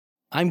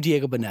I'm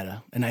Diego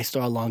Boneta, and I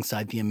star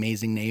alongside the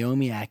amazing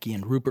Naomi Ackie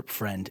and Rupert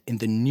Friend in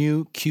the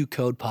new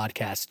Q-Code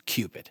podcast,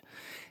 CUPID.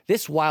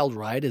 This wild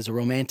ride is a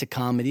romantic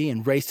comedy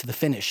and race to the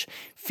finish,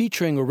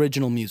 featuring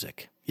original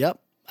music. Yep,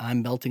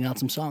 I'm belting out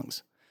some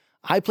songs.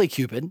 I play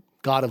Cupid,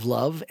 god of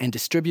love, and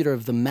distributor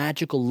of the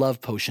magical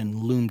love potion,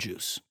 Loom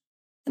Juice.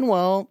 And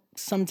well,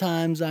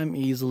 sometimes I'm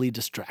easily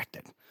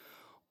distracted.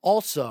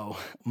 Also,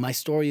 my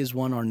story is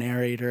one our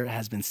narrator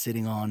has been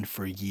sitting on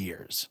for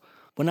years.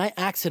 When I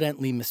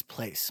accidentally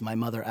misplace my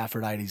mother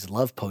Aphrodite's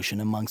love potion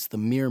amongst the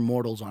mere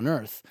mortals on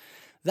Earth,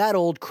 that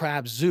old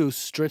crab Zeus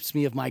strips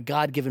me of my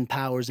God-given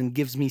powers and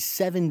gives me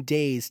 7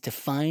 days to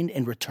find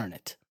and return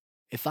it.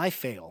 If I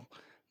fail,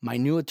 my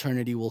new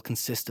eternity will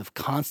consist of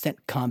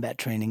constant combat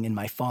training in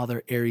my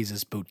father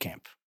Ares' boot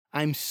camp.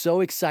 I'm so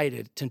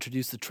excited to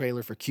introduce the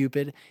trailer for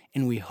Cupid,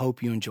 and we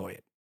hope you enjoy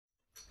it.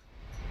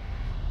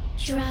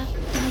 Drop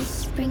ice,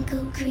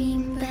 sprinkle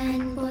cream,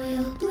 then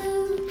boil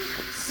blue.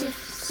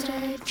 Sift,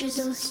 stir,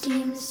 drizzle,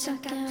 steam,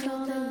 suck out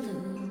all the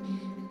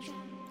loom.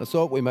 I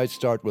thought we might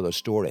start with a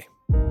story.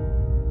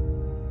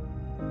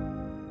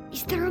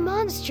 Is there a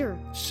monster?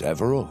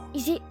 Several.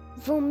 Is it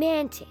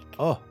romantic?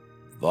 Oh,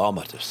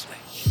 vomitously.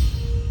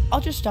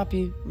 I'll just stop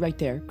you right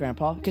there,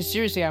 Grandpa, because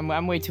seriously,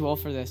 I'm way too old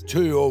for this.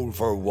 Too old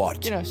for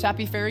what? You know,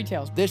 sappy fairy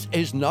tales. This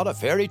is not a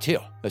fairy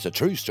tale. It's a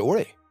true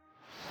story.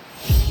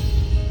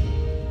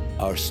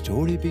 Our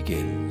story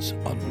begins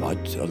on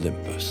Mount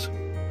Olympus,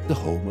 the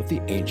home of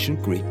the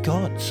ancient Greek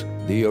gods,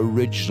 the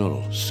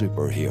original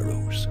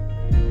superheroes.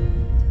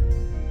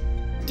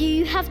 Do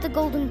you have the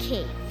golden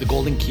key? The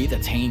golden key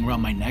that's hanging around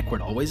my neck where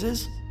it always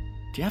is?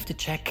 Do you have to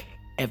check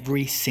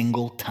every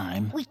single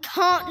time? We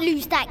can't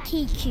lose that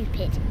key,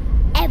 Cupid.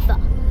 Ever.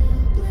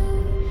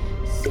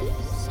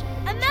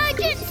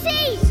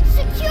 Emergency!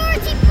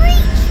 Security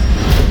breach!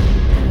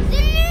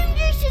 The Loom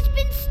Juice has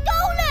been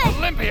stolen!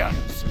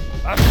 Olympians,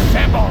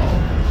 assemble!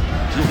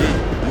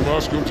 Cupid, you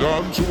must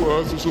return to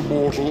Earth as a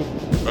mortal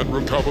and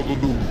recover the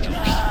Loom Juice.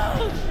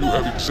 You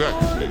have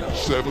exactly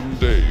 7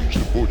 days to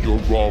put your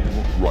wrong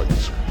right.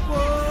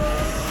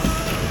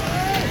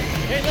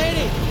 Hey,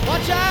 lady,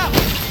 watch out!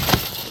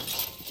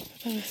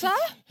 Sir?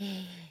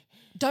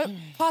 Don't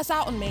pass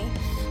out on me.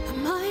 I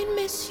might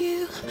miss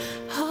you,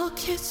 I'll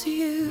kiss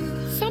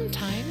you.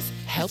 Sometimes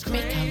help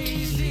may come to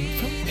you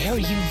from where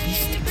you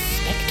least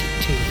expect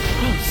it to.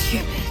 Oh,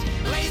 Cupid.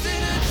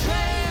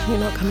 You're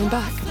not coming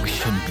back. We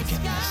shouldn't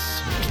begin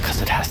this,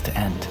 because it has to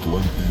end.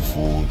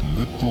 24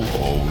 little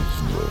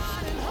hours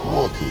left.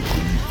 What a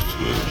grief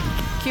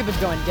tragedy. Cupid's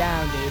going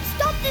down, dude.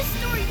 Stop this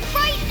story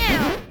right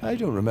now! I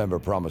don't remember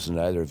promising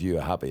either of you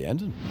a happy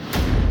ending.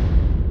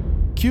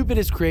 Cupid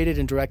is created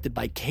and directed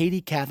by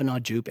Katie Kavanaugh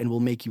Jupe and will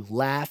make you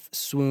laugh,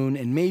 swoon,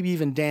 and maybe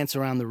even dance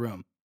around the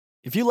room.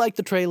 If you like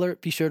the trailer,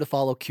 be sure to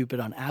follow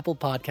Cupid on Apple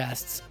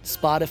Podcasts,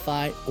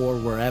 Spotify, or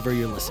wherever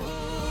you're listening.